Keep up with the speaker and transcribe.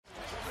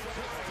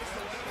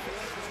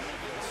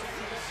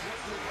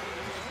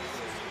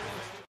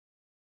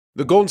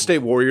The Golden State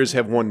Warriors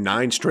have won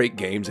 9 straight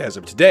games as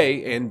of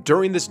today, and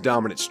during this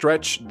dominant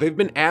stretch, they've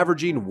been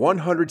averaging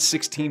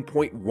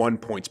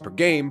 116.1 points per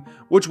game,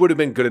 which would have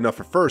been good enough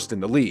for first in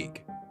the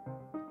league.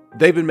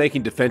 They've been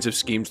making defensive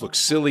schemes look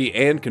silly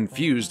and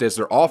confused as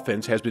their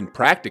offense has been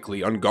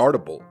practically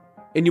unguardable.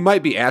 And you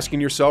might be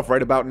asking yourself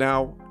right about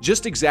now,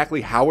 just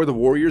exactly how are the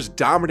Warriors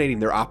dominating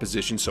their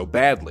opposition so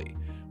badly?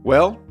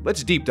 Well,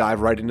 let's deep dive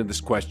right into this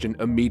question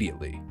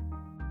immediately.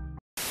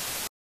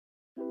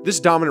 This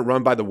dominant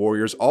run by the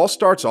Warriors all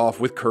starts off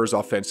with Kerr's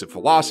offensive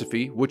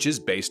philosophy, which is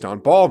based on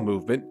ball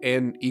movement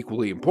and,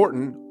 equally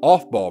important,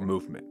 off-ball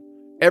movement.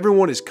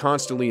 Everyone is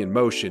constantly in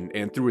motion,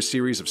 and through a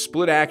series of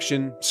split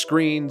action,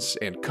 screens,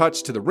 and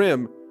cuts to the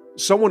rim,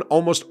 someone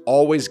almost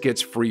always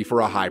gets free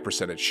for a high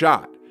percentage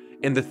shot.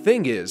 And the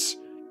thing is,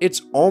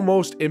 it's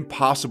almost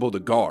impossible to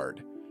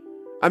guard.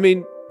 I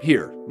mean,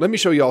 here, let me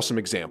show you all some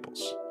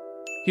examples.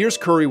 Here's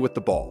Curry with the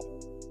ball.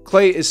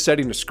 Clay is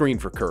setting a screen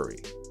for Curry.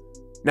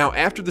 Now,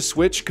 after the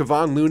switch,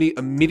 Kevon Looney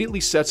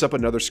immediately sets up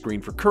another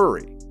screen for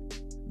Curry.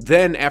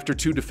 Then, after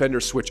 2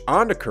 defenders switch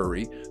onto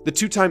Curry, the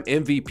 2-time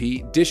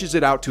MVP dishes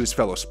it out to his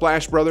fellow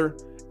Splash brother,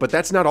 but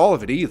that's not all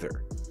of it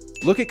either.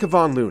 Look at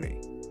Kevon Looney.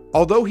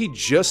 Although he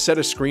just set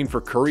a screen for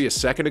Curry a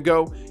second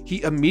ago,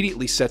 he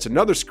immediately sets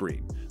another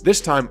screen,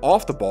 this time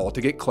off the ball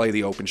to get Clay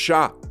the open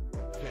shot.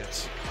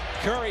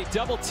 Curry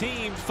double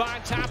teamed,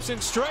 finds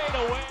Thompson straight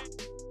away.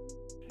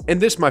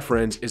 And this, my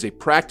friends, is a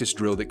practice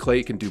drill that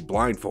Clay can do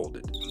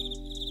blindfolded.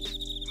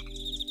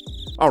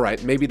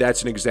 Alright, maybe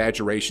that's an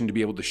exaggeration to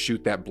be able to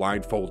shoot that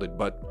blindfolded,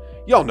 but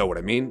y'all know what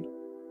I mean.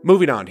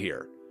 Moving on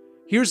here.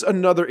 Here's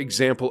another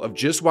example of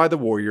just why the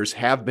Warriors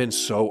have been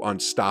so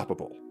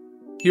unstoppable.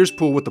 Here's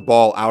Poole with the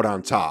ball out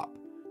on top.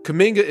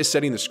 Kuminga is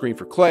setting the screen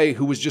for Clay,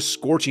 who was just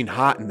scorching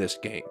hot in this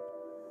game.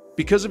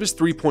 Because of his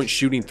 3-point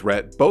shooting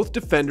threat, both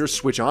defenders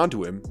switch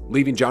onto him,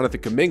 leaving Jonathan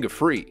Kuminga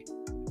free.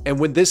 And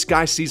when this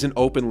guy sees an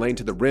open lane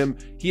to the rim,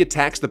 he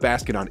attacks the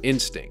basket on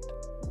instinct.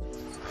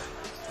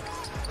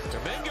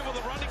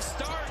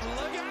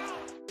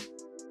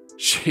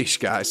 Sheesh,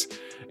 guys.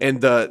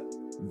 And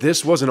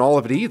this wasn't all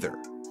of it either.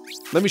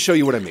 Let me show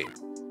you what I mean.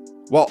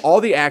 While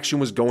all the action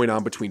was going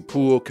on between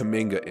Poole,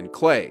 Kuminga, and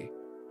Clay,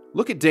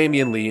 look at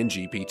Damian Lee and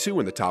GP2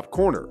 in the top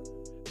corner.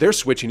 They're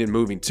switching and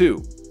moving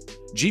too.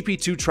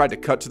 GP2 tried to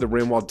cut to the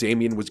rim while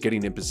Damian was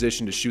getting in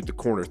position to shoot the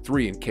corner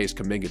 3 in case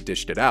Kuminga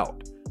dished it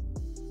out.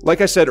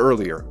 Like I said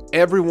earlier,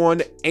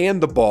 everyone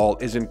and the ball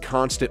is in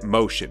constant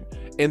motion,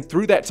 and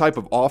through that type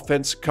of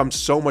offense comes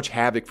so much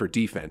havoc for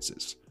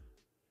defenses.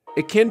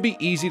 It can be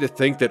easy to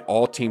think that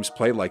all teams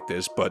play like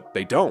this, but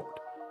they don't.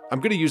 I'm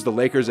going to use the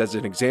Lakers as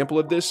an example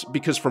of this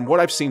because from what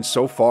I've seen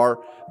so far,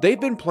 they've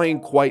been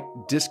playing quite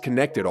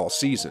disconnected all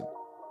season.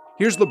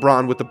 Here's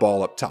LeBron with the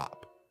ball up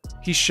top.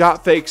 He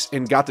shot fakes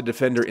and got the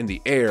defender in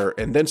the air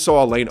and then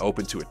saw a lane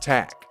open to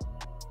attack.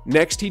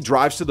 Next, he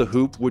drives to the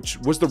hoop, which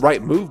was the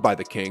right move by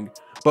the King,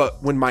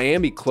 but when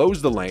Miami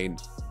closed the lane,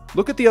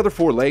 look at the other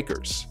 4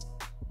 Lakers.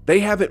 They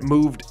haven't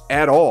moved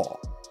at all.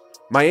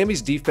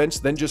 Miami's defense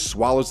then just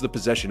swallows the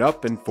possession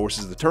up and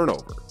forces the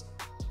turnover.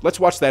 Let's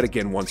watch that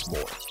again once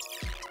more.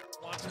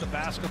 Wants the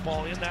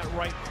basketball in that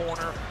right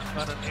corner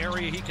on an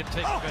area he can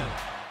take advantage.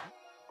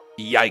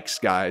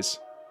 Yikes, guys.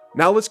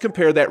 Now let's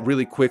compare that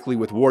really quickly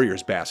with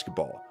Warriors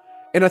basketball.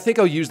 And I think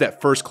I'll use that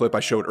first clip I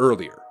showed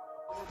earlier.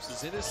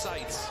 Is in his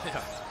sights.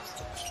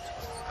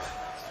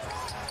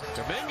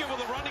 Kuminga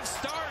with a running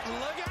start.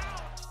 Look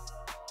out.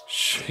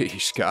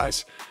 Sheesh,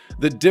 guys.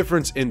 The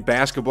difference in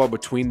basketball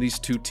between these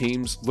two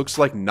teams looks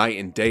like night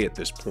and day at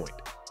this point.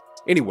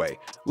 Anyway,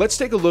 let's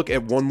take a look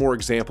at one more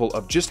example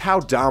of just how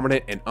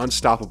dominant and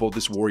unstoppable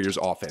this Warriors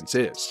offense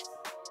is.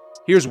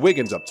 Here's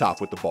Wiggins up top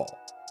with the ball.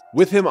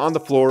 With him on the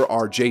floor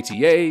are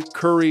JTA,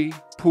 Curry,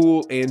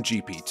 Poole, and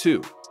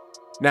GP2.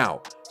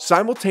 Now,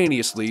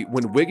 simultaneously,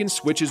 when Wiggins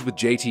switches with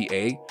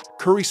JTA,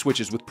 Curry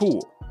switches with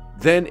Poole.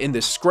 Then in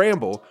this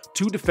scramble,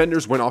 2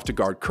 defenders went off to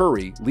guard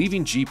Curry,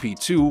 leaving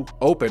GP2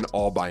 open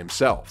all by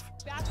himself.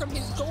 Back from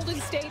his Golden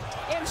State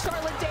and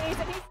Charlotte days,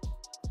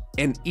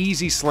 An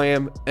easy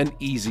slam, an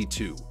easy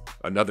 2.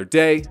 Another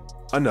day,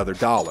 another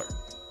dollar.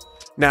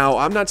 Now,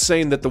 I'm not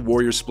saying that the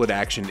Warriors split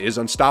action is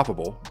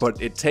unstoppable,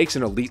 but it takes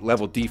an elite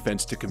level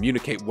defense to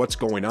communicate what's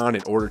going on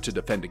in order to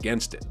defend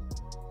against it.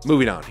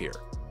 Moving on here.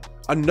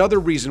 Another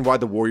reason why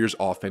the Warriors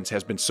offense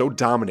has been so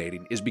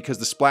dominating is because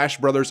the Splash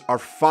Brothers are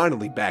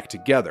finally back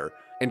together,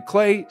 and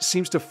Clay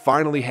seems to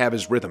finally have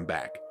his rhythm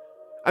back.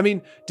 I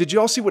mean, did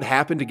y'all see what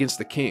happened against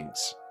the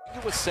Kings?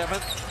 It was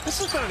 7th. This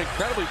has been an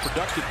incredibly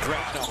productive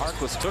draft. Now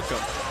Harkless took him.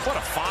 What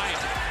a find.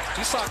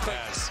 You saw Clay.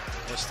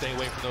 They'll stay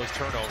away from those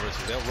turnovers.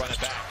 They'll run it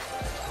back.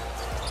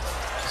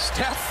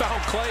 Steph found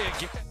Clay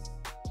again.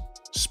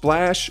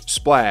 Splash,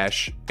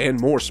 splash, and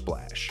more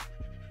splash.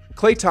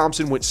 Klay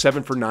Thompson went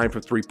 7 for 9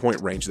 from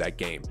 3-point range that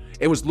game.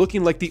 It was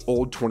looking like the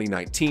old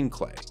 2019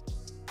 Klay.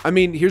 I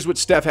mean, here's what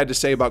Steph had to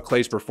say about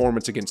Klay's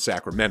performance against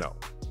Sacramento.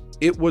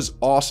 It was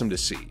awesome to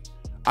see.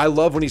 I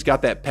love when he's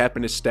got that pep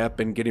in his step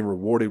and getting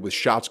rewarded with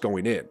shots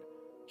going in.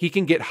 He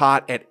can get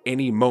hot at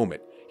any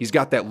moment. He's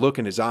got that look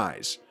in his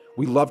eyes.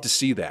 We love to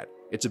see that.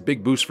 It's a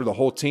big boost for the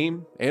whole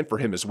team and for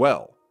him as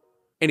well.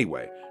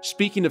 Anyway,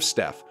 speaking of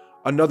Steph,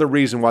 another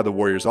reason why the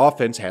Warriors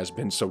offense has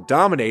been so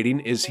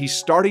dominating is he's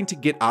starting to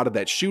get out of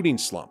that shooting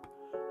slump.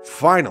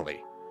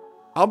 Finally.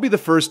 I'll be the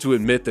first to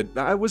admit that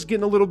I was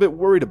getting a little bit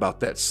worried about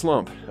that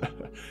slump.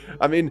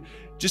 I mean,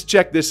 just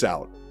check this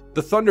out.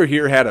 The Thunder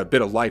here had a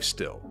bit of life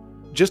still.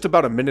 Just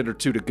about a minute or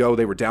two to go,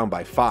 they were down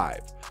by 5.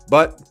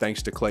 But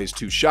thanks to Klay's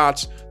 2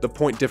 shots, the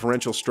point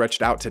differential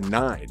stretched out to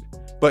 9.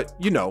 But,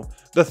 you know,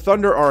 the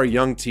Thunder are a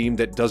young team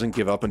that doesn't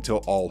give up until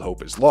all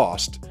hope is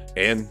lost.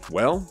 And,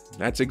 well,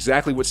 that's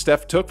exactly what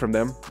Steph took from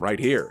them right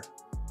here.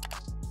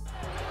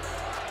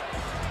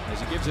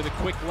 As he gives it a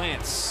quick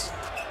glance.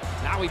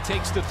 Now he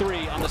takes the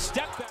 3 on the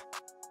step back.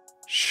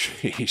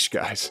 Sheesh,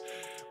 guys.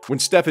 When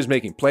Steph is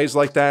making plays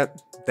like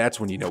that, that's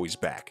when you know he's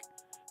back.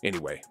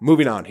 Anyway,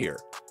 moving on here.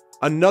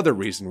 Another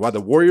reason why the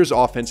Warriors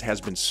offense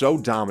has been so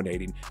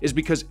dominating is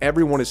because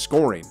everyone is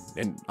scoring,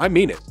 and I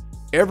mean it.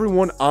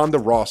 Everyone on the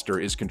roster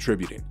is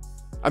contributing.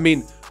 I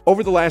mean,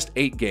 over the last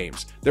 8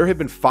 games, there have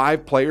been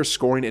 5 players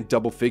scoring in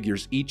double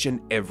figures each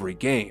and every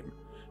game.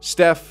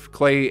 Steph,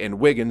 Klay, and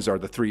Wiggins are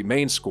the 3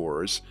 main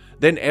scorers.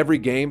 Then every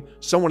game,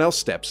 someone else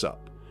steps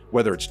up.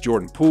 Whether it's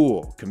Jordan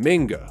Poole,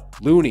 Kuminga,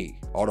 Looney,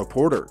 Otto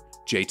Porter,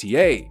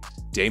 JTA,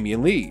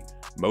 Damian Lee,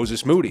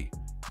 Moses Moody,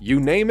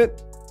 you name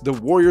it, the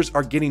Warriors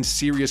are getting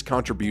serious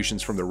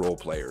contributions from their role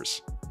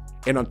players.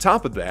 And on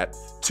top of that,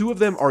 2 of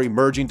them are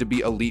emerging to be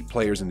elite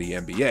players in the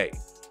NBA.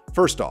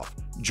 First off,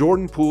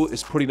 Jordan Poole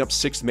is putting up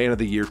 6th Man of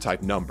the Year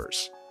type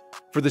numbers.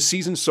 For the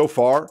season so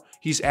far,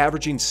 he's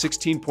averaging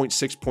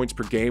 16.6 points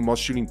per game while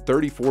shooting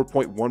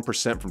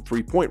 34.1% from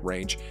 3-point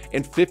range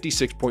and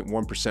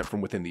 56.1%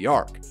 from within the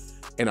arc.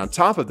 And on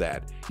top of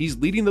that, he's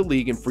leading the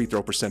league in free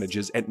throw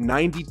percentages at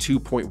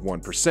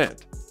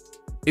 92.1%.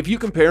 If you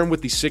compare him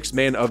with the 6th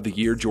Man of the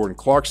Year Jordan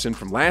Clarkson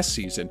from last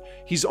season,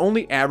 he's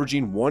only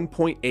averaging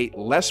 1.8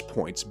 less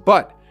points,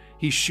 but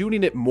he's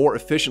shooting it more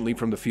efficiently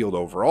from the field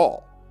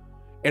overall.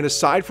 And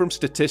aside from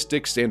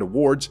statistics and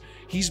awards,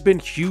 he's been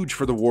huge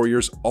for the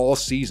Warriors all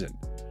season.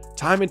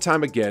 Time and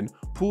time again,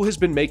 Poole has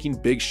been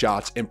making big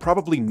shots and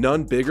probably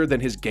none bigger than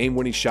his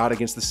game-winning shot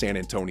against the San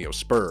Antonio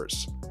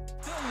Spurs.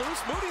 Still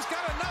loose. Moody's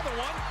got another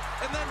one,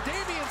 and then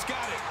Damian's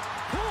got it.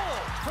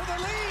 Poole for the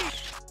lead.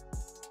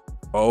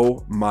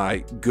 Oh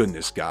my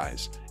goodness,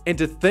 guys. And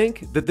to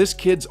think that this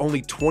kid's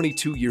only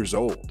 22 years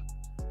old.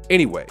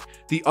 Anyway,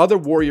 the other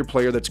Warrior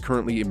player that's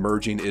currently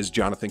emerging is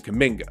Jonathan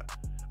Kuminga.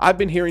 I've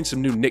been hearing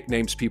some new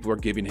nicknames people are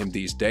giving him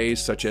these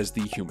days, such as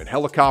the Human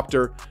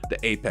Helicopter, the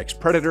Apex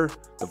Predator,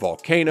 the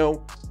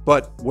Volcano,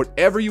 but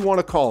whatever you want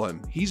to call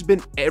him, he's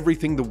been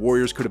everything the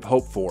Warriors could have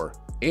hoped for,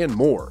 and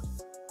more.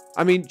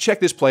 I mean, check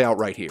this play out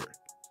right here.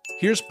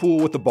 Here's Poole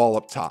with the ball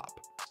up top.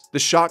 The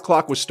shot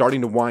clock was starting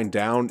to wind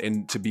down,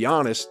 and to be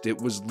honest,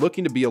 it was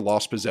looking to be a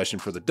lost possession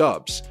for the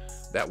Dubs.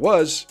 That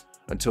was,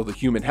 until the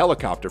Human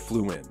Helicopter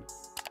flew in.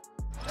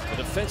 The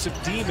defensive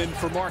demon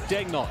for Mark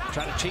Daigneault,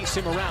 trying to chase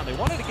him around. They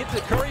wanted to get to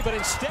Curry, but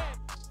instead...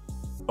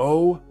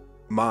 Oh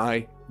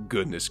my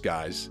goodness,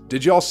 guys.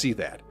 Did y'all see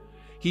that?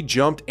 He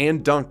jumped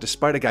and dunked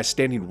despite a guy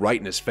standing right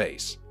in his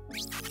face.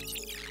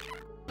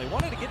 They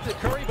wanted to get to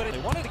Curry, but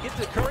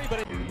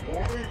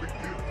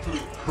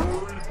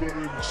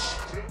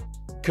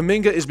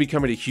Kuminga is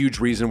becoming a huge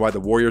reason why the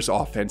Warriors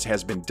offense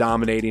has been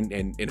dominating,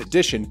 and in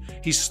addition,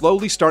 he's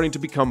slowly starting to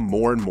become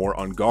more and more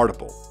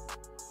unguardable.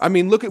 I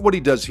mean, look at what he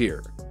does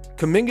here.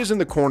 Kuminga's in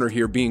the corner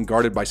here being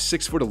guarded by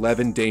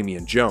 6'11"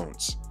 Damian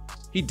Jones.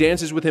 He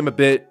dances with him a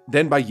bit,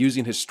 then by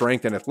using his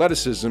strength and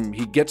athleticism,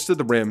 he gets to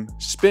the rim,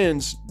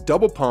 spins,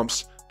 double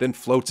pumps, then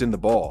floats in the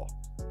ball.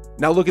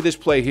 Now look at this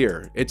play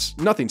here. It's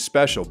nothing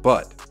special,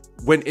 but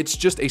when it's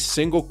just a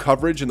single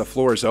coverage and the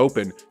floor is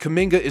open,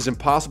 Kuminga is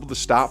impossible to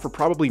stop for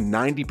probably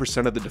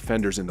 90% of the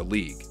defenders in the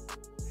league.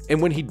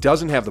 And when he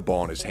doesn't have the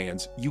ball in his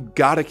hands, you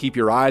gotta keep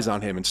your eyes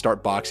on him and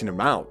start boxing him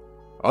out.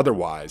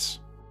 Otherwise...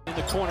 In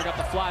the corner, got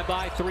the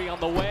flyby 3 on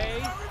the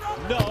way.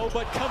 No,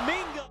 but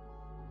Kuminga.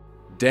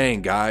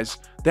 Dang, guys.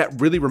 That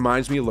really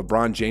reminds me of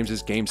LeBron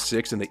James's Game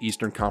 6 in the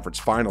Eastern Conference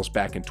Finals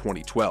back in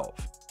 2012.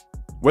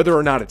 Whether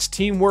or not it's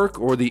teamwork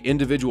or the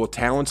individual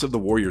talents of the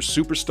Warriors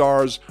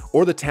superstars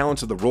or the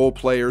talents of the role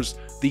players,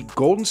 the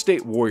Golden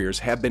State Warriors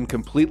have been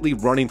completely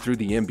running through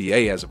the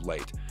NBA as of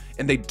late,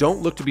 and they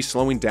don't look to be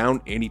slowing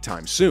down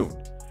anytime soon.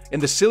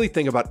 And the silly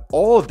thing about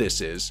all of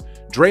this is,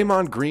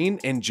 Draymond Green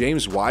and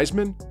James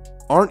Wiseman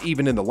aren't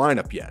even in the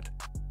lineup yet.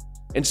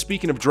 And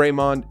speaking of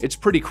Draymond, it's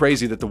pretty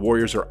crazy that the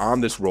Warriors are on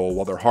this roll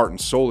while their heart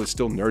and soul is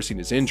still nursing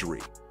his injury.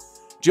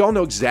 Do y'all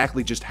know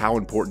exactly just how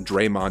important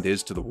Draymond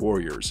is to the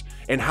Warriors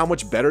and how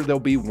much better they'll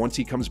be once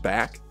he comes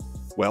back?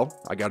 Well,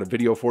 I got a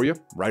video for you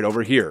right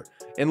over here.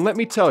 And let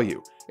me tell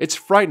you, it's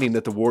frightening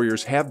that the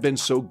Warriors have been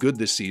so good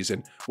this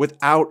season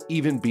without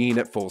even being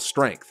at full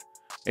strength.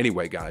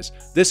 Anyway, guys,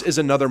 this is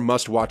another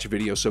must-watch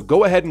video, so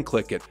go ahead and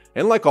click it.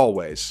 And like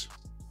always,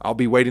 I'll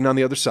be waiting on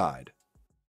the other side.